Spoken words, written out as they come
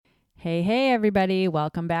Hey, everybody.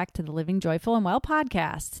 Welcome back to the Living Joyful and Well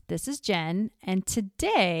podcast. This is Jen, and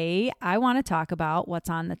today I want to talk about what's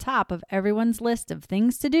on the top of everyone's list of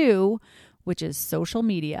things to do, which is social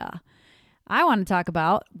media. I want to talk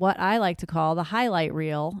about what I like to call the highlight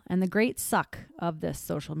reel and the great suck of this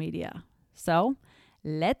social media. So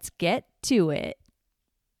let's get to it.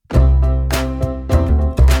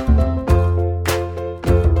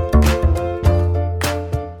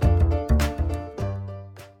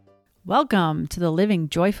 Welcome to the Living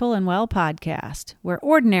Joyful and Well podcast, where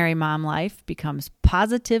ordinary mom life becomes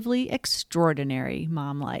positively extraordinary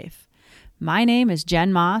mom life. My name is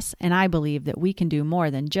Jen Moss, and I believe that we can do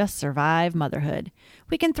more than just survive motherhood.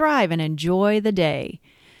 We can thrive and enjoy the day.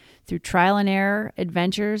 Through trial and error,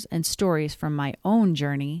 adventures, and stories from my own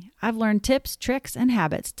journey, I've learned tips, tricks, and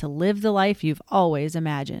habits to live the life you've always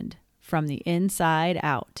imagined, from the inside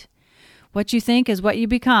out. What you think is what you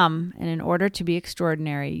become, and in order to be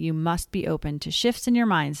extraordinary, you must be open to shifts in your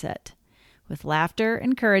mindset. With laughter,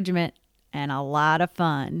 encouragement, and a lot of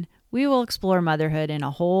fun, we will explore motherhood in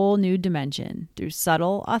a whole new dimension through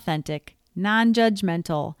subtle, authentic,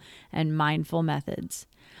 non-judgmental, and mindful methods.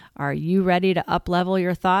 Are you ready to up-level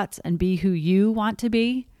your thoughts and be who you want to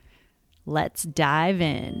be? Let's dive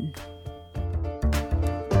in.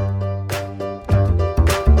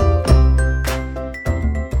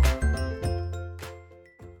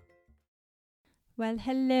 Well,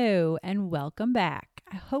 hello and welcome back.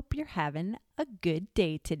 I hope you're having a good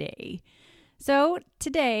day today. So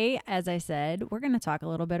today, as I said, we're going to talk a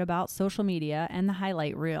little bit about social media and the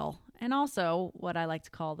highlight reel, and also what I like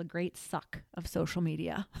to call the great suck of social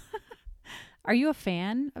media. Are you a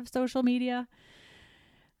fan of social media?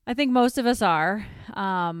 I think most of us are.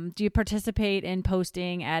 Do you participate in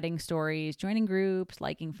posting, adding stories, joining groups,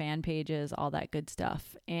 liking fan pages, all that good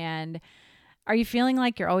stuff? And are you feeling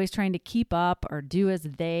like you're always trying to keep up or do as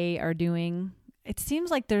they are doing? It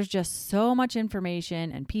seems like there's just so much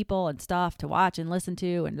information and people and stuff to watch and listen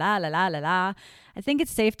to and la, la, la, la, la. I think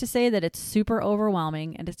it's safe to say that it's super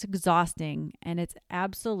overwhelming and it's exhausting and it's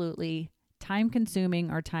absolutely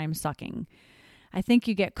time-consuming or time-sucking. I think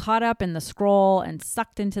you get caught up in the scroll and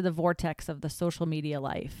sucked into the vortex of the social media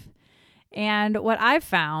life. And what I've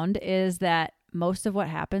found is that most of what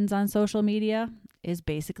happens on social media is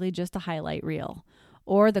basically just a highlight reel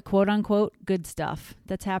or the quote unquote good stuff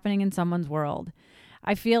that's happening in someone's world.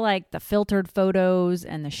 I feel like the filtered photos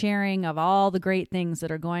and the sharing of all the great things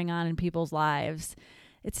that are going on in people's lives,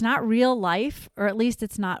 it's not real life, or at least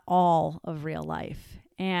it's not all of real life.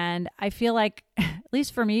 And I feel like, at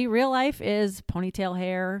least for me, real life is ponytail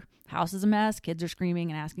hair, house is a mess, kids are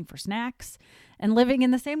screaming and asking for snacks, and living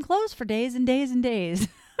in the same clothes for days and days and days.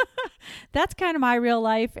 That's kind of my real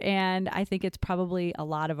life, and I think it's probably a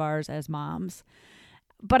lot of ours as moms.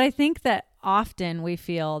 But I think that often we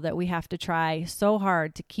feel that we have to try so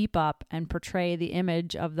hard to keep up and portray the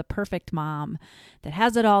image of the perfect mom that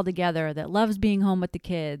has it all together, that loves being home with the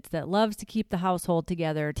kids, that loves to keep the household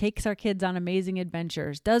together, takes our kids on amazing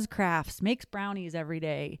adventures, does crafts, makes brownies every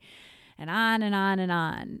day, and on and on and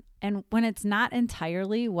on. And when it's not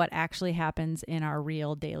entirely what actually happens in our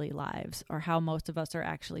real daily lives or how most of us are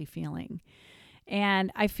actually feeling.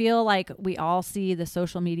 And I feel like we all see the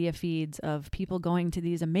social media feeds of people going to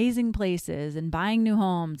these amazing places and buying new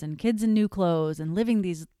homes and kids in new clothes and living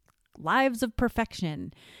these lives of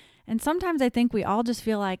perfection. And sometimes I think we all just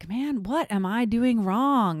feel like, man, what am I doing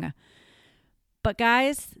wrong? But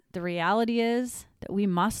guys, the reality is that we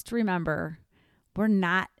must remember we're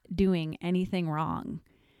not doing anything wrong.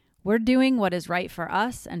 We're doing what is right for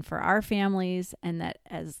us and for our families, and that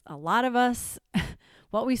as a lot of us,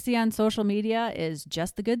 what we see on social media is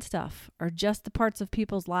just the good stuff or just the parts of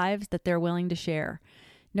people's lives that they're willing to share.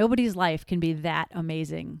 Nobody's life can be that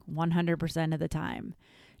amazing 100% of the time.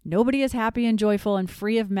 Nobody is happy and joyful and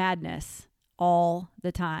free of madness all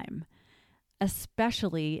the time,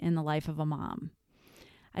 especially in the life of a mom.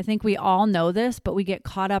 I think we all know this, but we get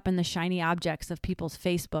caught up in the shiny objects of people's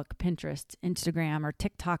Facebook, Pinterest, Instagram, or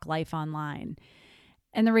TikTok life online.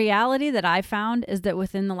 And the reality that I found is that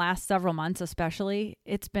within the last several months especially,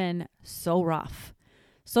 it's been so rough.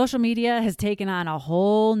 Social media has taken on a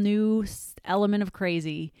whole new element of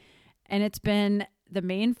crazy, and it's been the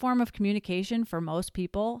main form of communication for most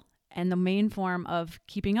people and the main form of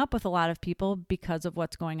keeping up with a lot of people because of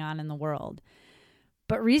what's going on in the world.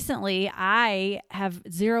 But recently, I have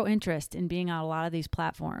zero interest in being on a lot of these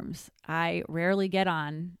platforms. I rarely get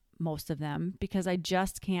on most of them because I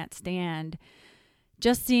just can't stand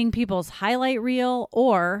just seeing people's highlight reel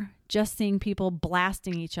or just seeing people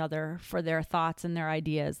blasting each other for their thoughts and their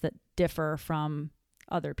ideas that differ from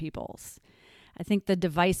other people's. I think the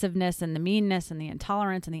divisiveness and the meanness and the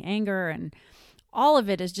intolerance and the anger and all of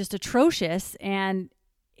it is just atrocious. And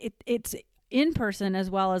it's in person as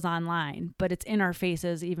well as online, but it's in our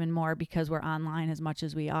faces even more because we're online as much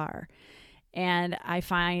as we are. And I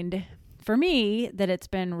find for me that it's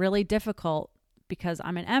been really difficult because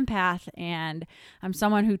I'm an empath and I'm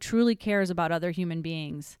someone who truly cares about other human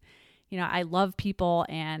beings. You know, I love people,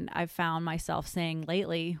 and I've found myself saying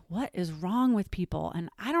lately, what is wrong with people? And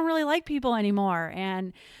I don't really like people anymore.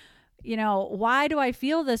 And, you know, why do I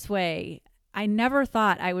feel this way? I never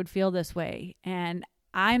thought I would feel this way. And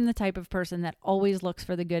I'm the type of person that always looks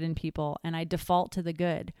for the good in people, and I default to the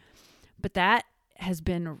good. But that has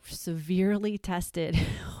been severely tested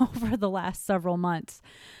over the last several months.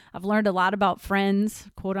 I've learned a lot about friends,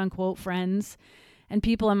 quote unquote friends, and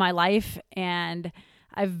people in my life. And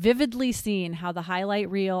I've vividly seen how the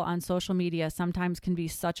highlight reel on social media sometimes can be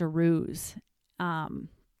such a ruse.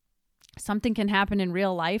 Something can happen in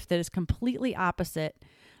real life that is completely opposite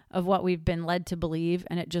of what we've been led to believe,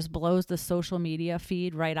 and it just blows the social media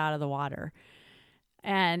feed right out of the water.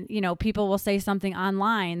 And, you know, people will say something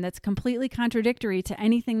online that's completely contradictory to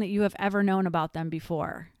anything that you have ever known about them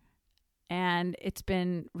before. And it's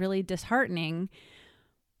been really disheartening.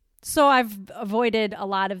 So I've avoided a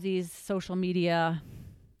lot of these social media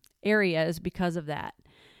areas because of that.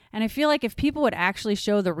 And I feel like if people would actually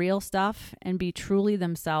show the real stuff and be truly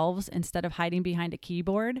themselves instead of hiding behind a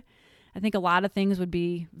keyboard, I think a lot of things would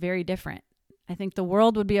be very different. I think the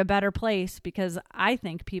world would be a better place because I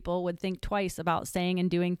think people would think twice about saying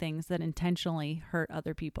and doing things that intentionally hurt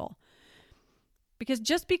other people. Because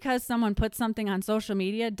just because someone puts something on social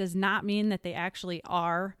media does not mean that they actually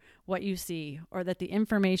are what you see or that the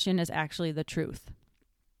information is actually the truth.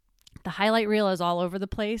 The highlight reel is all over the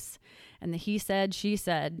place, and the he said, she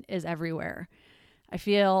said is everywhere. I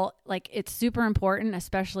feel like it's super important,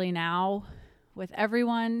 especially now with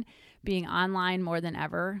everyone being online more than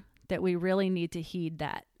ever, that we really need to heed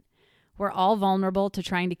that. We're all vulnerable to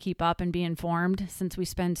trying to keep up and be informed since we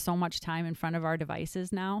spend so much time in front of our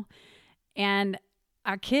devices now. And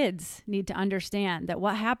our kids need to understand that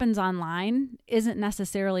what happens online isn't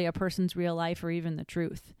necessarily a person's real life or even the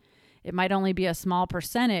truth. It might only be a small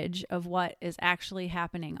percentage of what is actually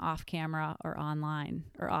happening off camera or online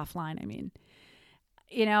or offline. I mean,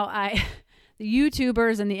 you know, the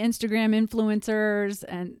YouTubers and the Instagram influencers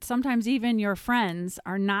and sometimes even your friends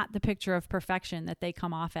are not the picture of perfection that they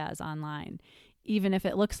come off as online, even if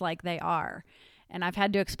it looks like they are. And I've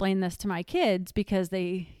had to explain this to my kids because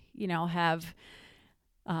they, you know, have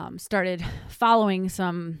started following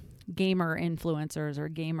some gamer influencers or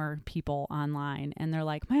gamer people online. And they're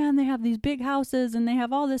like, man, they have these big houses and they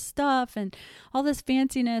have all this stuff and all this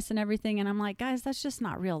fanciness and everything. And I'm like, guys, that's just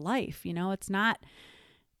not real life. You know, it's not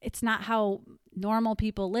how normal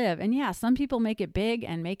people live. And yeah, some people make it big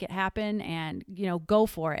and make it happen and, you know, go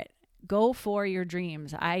for it. Go for your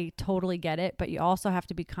dreams. I totally get it. But you also have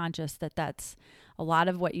to be conscious that that's a lot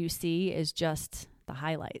of what you see is just the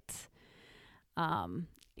highlights.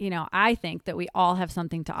 You know, I think that we all have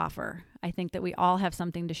something to offer. I think that we all have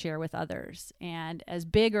something to share with others. And as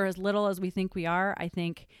big or as little as we think we are, I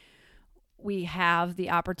think we have the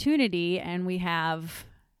opportunity and we have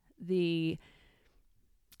the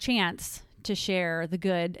chance to share the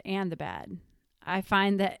good and the bad. I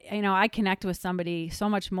find that, you know, I connect with somebody so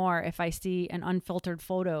much more if I see an unfiltered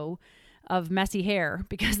photo of messy hair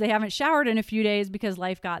because they haven't showered in a few days because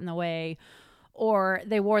life got in the way, or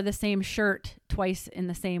they wore the same shirt twice in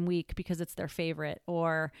the same week because it's their favorite,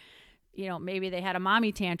 or, you know, maybe they had a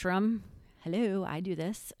mommy tantrum. Hello, I do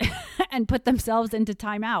this and put themselves into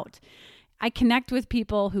timeout. I connect with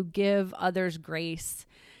people who give others grace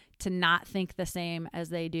to not think the same as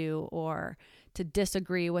they do, or to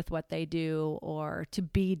disagree with what they do, or to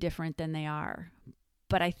be different than they are.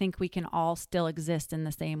 But I think we can all still exist in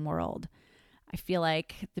the same world. I feel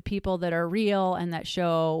like the people that are real and that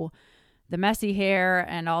show the messy hair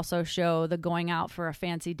and also show the going out for a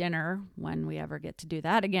fancy dinner, when we ever get to do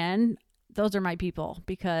that again, those are my people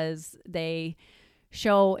because they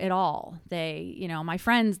show it all. They, you know, my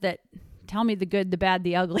friends that tell me the good, the bad,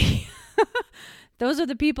 the ugly. Those are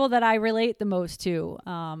the people that I relate the most to.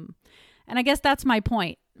 And I guess that's my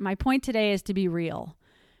point. My point today is to be real.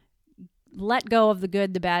 Let go of the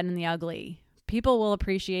good, the bad, and the ugly. People will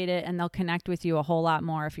appreciate it and they'll connect with you a whole lot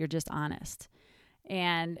more if you're just honest.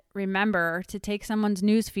 And remember to take someone's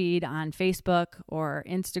newsfeed on Facebook or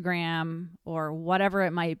Instagram or whatever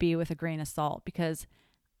it might be with a grain of salt, because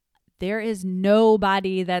there is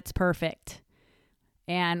nobody that's perfect.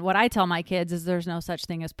 And what I tell my kids is there's no such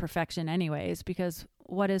thing as perfection anyways, because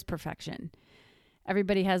what is perfection?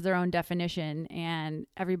 Everybody has their own definition and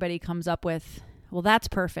everybody comes up with Well, that's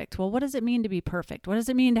perfect. Well, what does it mean to be perfect? What does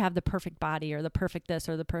it mean to have the perfect body or the perfect this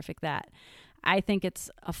or the perfect that? I think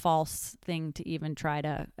it's a false thing to even try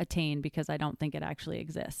to attain because I don't think it actually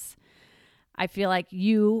exists. I feel like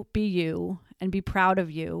you be you and be proud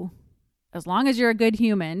of you as long as you're a good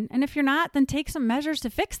human. And if you're not, then take some measures to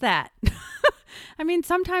fix that. I mean,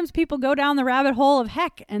 sometimes people go down the rabbit hole of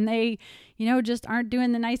heck and they, just aren't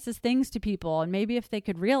doing the nicest things to people. And maybe if they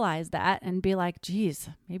could realize that and be like, geez,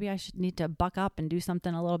 maybe I should need to buck up and do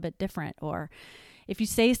something a little bit different. Or if you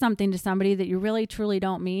say something to somebody that you really truly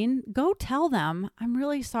don't mean, go tell them, I'm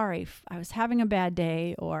really sorry. I was having a bad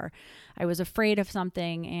day, or I was afraid of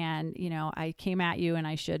something and, I came at you and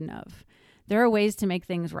I shouldn't have. There are ways to make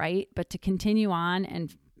things right, but to continue on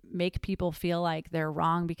and make people feel like they're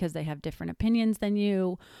wrong because they have different opinions than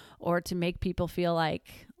you, or to make people feel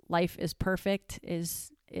like life is perfect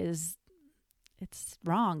is it's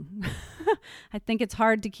wrong. I think it's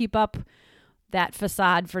hard to keep up that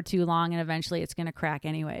facade for too long, and eventually it's going to crack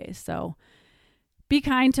anyways. So be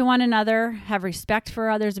kind to one another, have respect for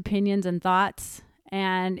others' opinions and thoughts.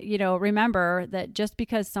 And, remember that just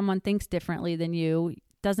because someone thinks differently than you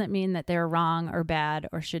doesn't mean that they're wrong or bad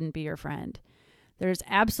or shouldn't be your friend. There's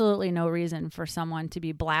absolutely no reason for someone to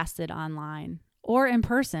be blasted online or in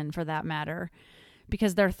person for that matter,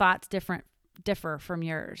 because their thoughts differ from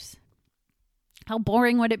yours. How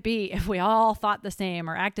boring would it be if we all thought the same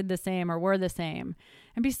or acted the same or were the same?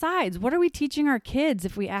 And besides, what are we teaching our kids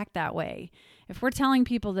if we act that way? If we're telling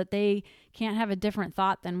people that they can't have a different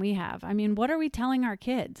thought than we have, what are we telling our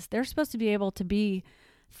kids? They're supposed to be able to be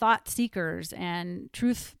thought seekers and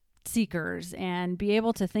truth seekers and be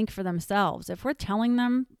able to think for themselves. If we're telling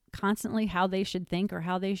them constantly how they should think or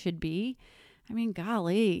how they should be,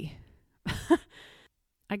 golly.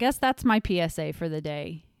 I guess that's my PSA for the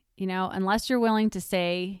day. Unless you're willing to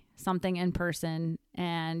say something in person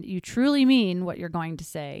and you truly mean what you're going to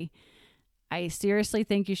say, I seriously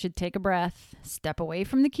think you should take a breath, step away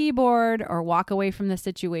from the keyboard, or walk away from the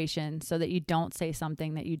situation so that you don't say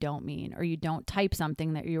something that you don't mean, or you don't type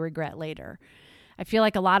something that you regret later. I feel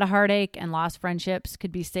like a lot of heartache and lost friendships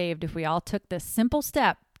could be saved if we all took this simple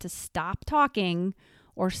step to stop talking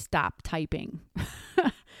or stop typing.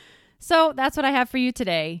 So that's what I have for you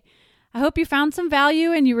today. I hope you found some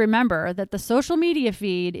value and you remember that the social media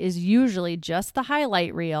feed is usually just the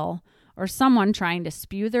highlight reel or someone trying to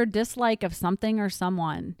spew their dislike of something or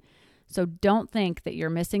someone. So don't think that you're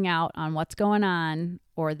missing out on what's going on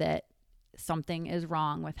or that something is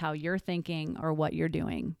wrong with how you're thinking or what you're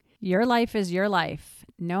doing. Your life is your life,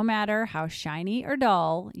 no matter how shiny or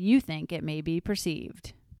dull you think it may be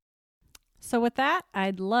perceived. So with that,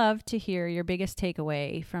 I'd love to hear your biggest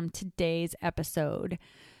takeaway from today's episode.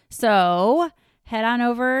 So head on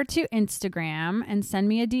over to Instagram and send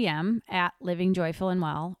me a DM at Living Joyful and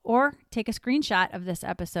Well, or take a screenshot of this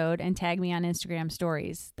episode and tag me on Instagram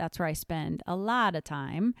stories. That's where I spend a lot of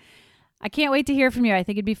time. I can't wait to hear from you. I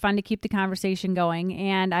think it'd be fun to keep the conversation going,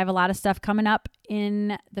 and I have a lot of stuff coming up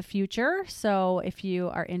in the future. So if you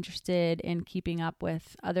are interested in keeping up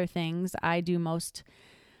with other things, I do most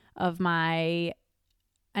of my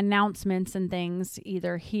announcements and things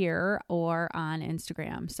either here or on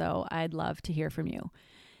Instagram. So I'd love to hear from you.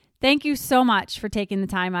 Thank you so much for taking the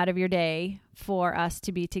time out of your day for us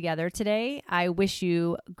to be together today. I wish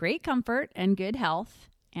you great comfort and good health.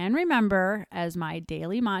 And remember, as my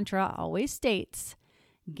daily mantra always states,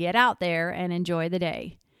 get out there and enjoy the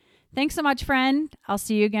day. Thanks so much, friend. I'll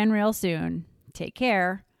see you again real soon. Take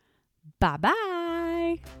care. Bye-bye.